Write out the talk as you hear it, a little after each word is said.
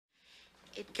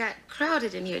It got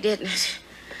crowded in here, didn't it?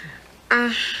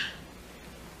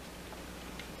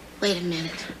 Wait a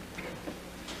minute.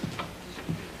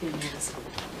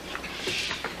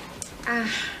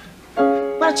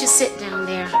 Why don't you sit down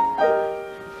there?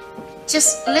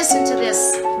 Just listen to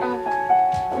this.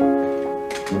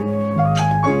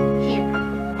 Here.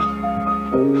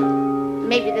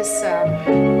 Maybe this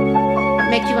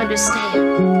make you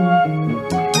understand.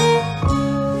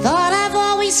 Thought I've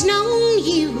always known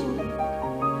you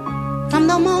from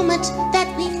the moment that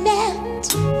we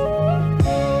met.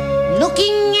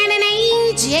 Looking at an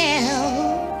angel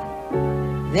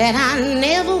that I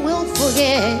never will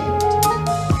forget.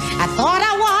 I thought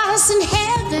I was in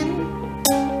heaven.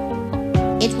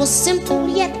 It was simple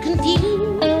yet confused.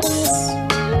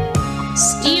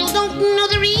 Still don't know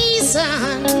the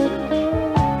reason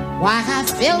why I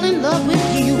fell in love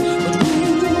with you. But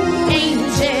ooh,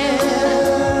 angel,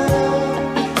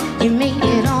 you made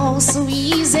it all so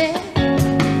easy.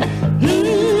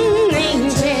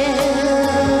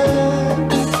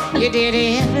 You did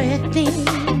everything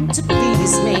to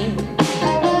please me.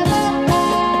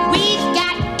 We've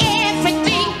got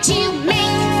everything to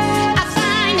make our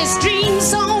finest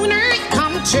dreams on earth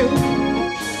come true.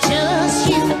 Just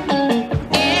you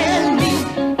and me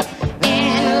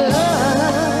and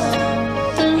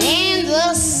love and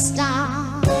the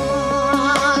stars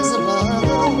above.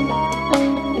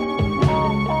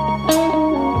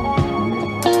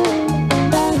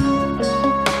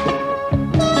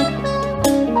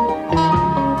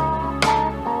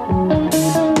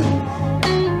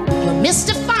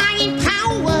 Mystifying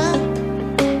power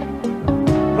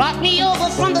brought me over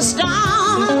from the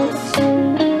stars.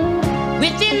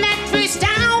 Within that first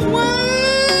hour,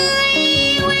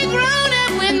 we grown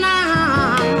up with my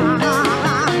heart.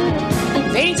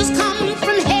 Angels come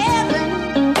from heaven.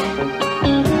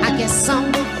 I guess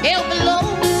some fell below.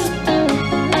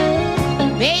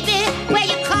 Baby, where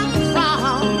you come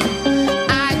from,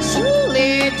 I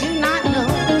truly do not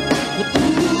know. But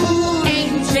ooh,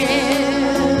 angel,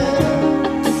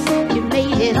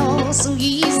 it all so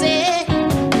easy.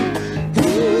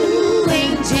 Ooh,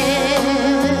 angel,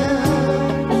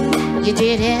 you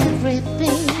did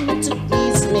everything to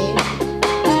please me.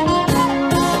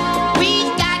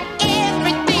 We've got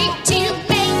everything to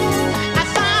make our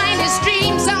finest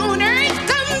dreams on earth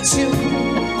come true.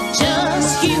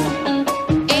 Just you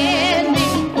and me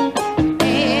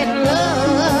and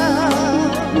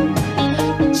love.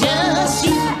 Just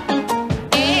you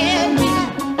and me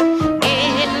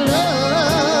and love.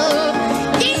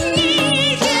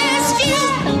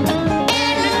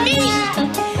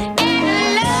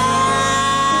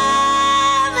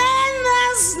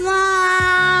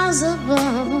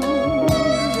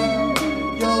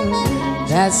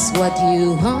 That's what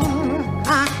you are.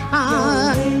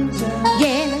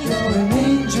 Yeah.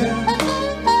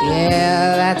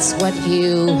 Yeah, that's what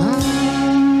you are.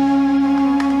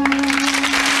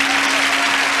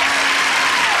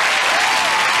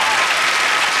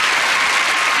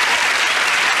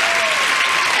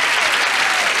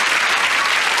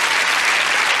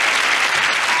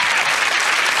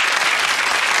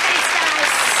 Thanks,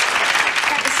 guys.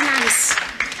 That was nice.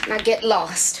 Now get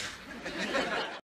lost.